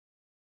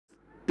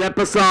Step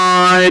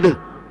aside.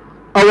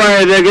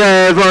 Away they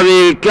go for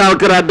the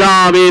Calcutta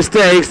Derby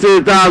Stakes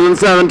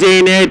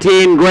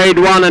 2017-18 Grade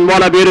 1, and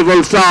what a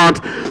beautiful start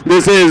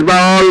this is by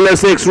all the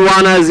 6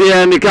 runners here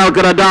in the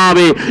Calcutta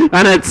Derby,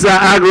 and it's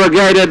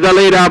aggregated the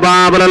leader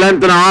by about a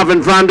length and a half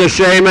in front of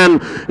Shaman,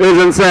 who's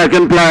in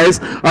second place.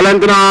 A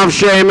length and a half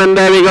Shaman,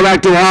 there we go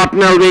back to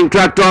Hartnell being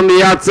tracked on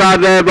the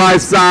outside there by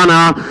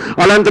Sana.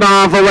 A length and a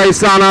half away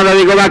Sana, there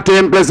we go back to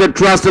Implicit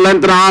Trust. A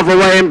length and a half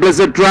away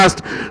Implicit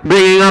Trust,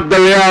 bringing up the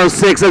rear of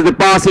 6 as they're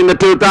passing the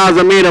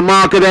 2,000 meter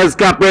mark. There's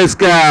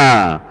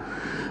Capriska.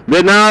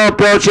 They're now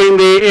approaching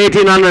the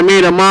 1800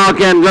 meter mark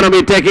and going to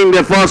be taking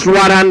the first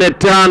right-handed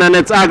turn, and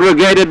it's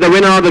aggregated the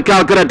winner of the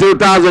Calcutta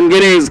 2000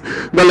 guineas,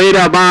 the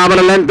leader by about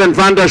a length in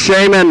front of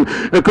Shaman,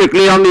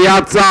 quickly on the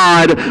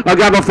outside. A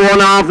gap of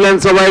 4.5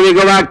 lengths away we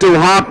go back to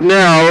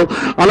Hartnell.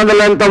 Another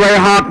length away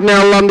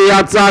Hartnell on the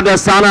outside. The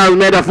Sana has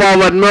made a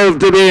forward move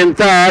to be in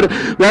third.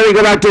 There we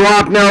go back to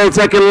Hartnell.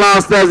 Second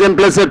last there's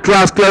Implicit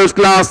Trust. Close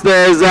last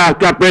there's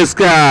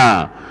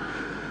Capriska.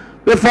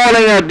 They're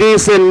falling a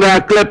decent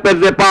clip as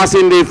they're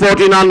passing the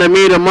 1400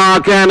 meter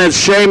mark, and it's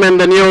Shaman,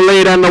 the new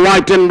leader in the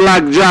white and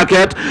black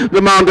jacket.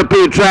 The Mountain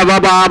P. Trevor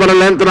by about a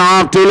length and a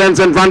half, 2 lengths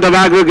in front of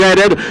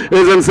Aggregated,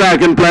 is in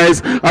second place.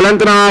 A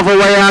length and a half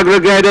away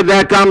Aggregated.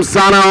 There comes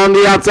Sana on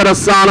the outside of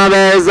Sana.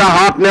 There's a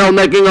Hartnell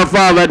making a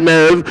forward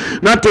move.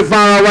 Not too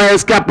far away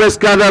is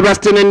Capriska, the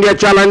Western India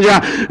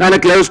challenger, and a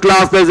close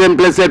last there's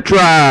Implicit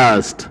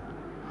Trust.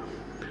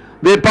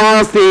 They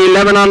pass the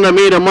 1100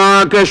 meter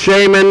mark.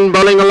 Shaman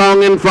bowling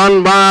along in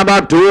front by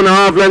about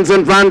 2.5 lengths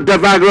in front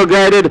of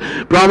Aggregated,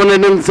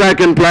 prominent in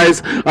second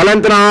place. A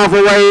length and a half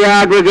away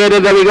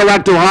Aggregated. There we go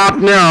back to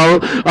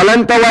Hartnell. A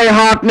length away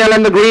Hartnell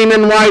in the green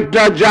and white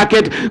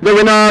jacket. The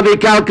winner of the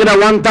Calcutta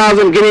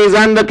 1000 guineas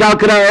and the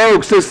Calcutta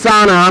Oaks is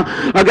Sana.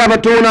 A gap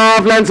of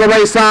 2.5 lengths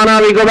away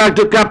Sana. We go back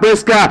to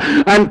Capriska,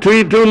 and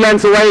 2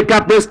 lengths away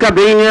Capriska,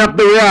 bringing up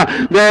the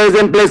rear. There's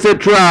Implicit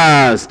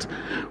Trust.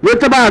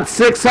 With about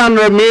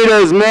 600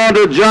 meters more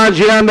to judge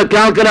here in the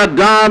Calcutta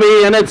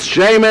Derby, and it's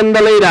Shaman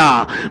the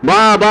leader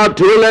by about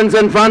 2 lengths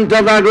in front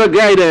of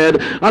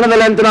Aggregated. Another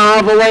length and a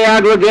half away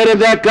Aggregated.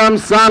 There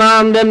comes Sana,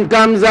 and then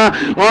comes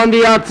on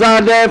the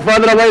outside there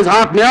further away is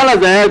Hartnell as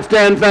the heads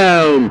stand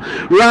firm.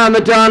 Round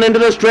the turn into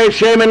the straight,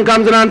 Shaman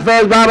comes in on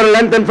first by about a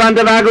length in front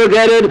of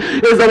Aggregated,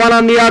 is the one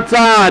on the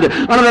outside.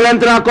 Another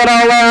length and a quarter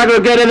away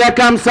Aggregated. There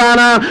comes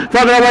Sana.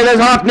 Further away there's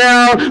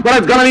Hartnell, but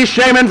it's going to be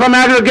Shaman from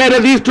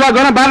Aggregated. These two are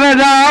going to battle it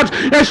out.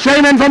 It's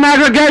Shaman from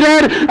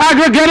Aggregated.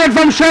 Aggregated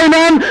from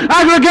Shaman.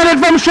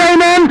 Aggregated from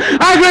Shaman.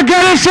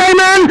 Aggregated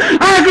Shaman.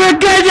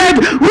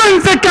 Aggregated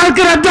wins the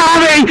Calcutta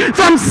Derby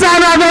from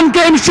Sana. Then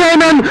came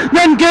Shaman.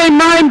 Then came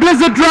my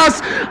Implicit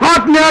Trust.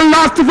 Hartnell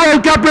lost to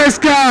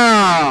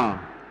Capriska.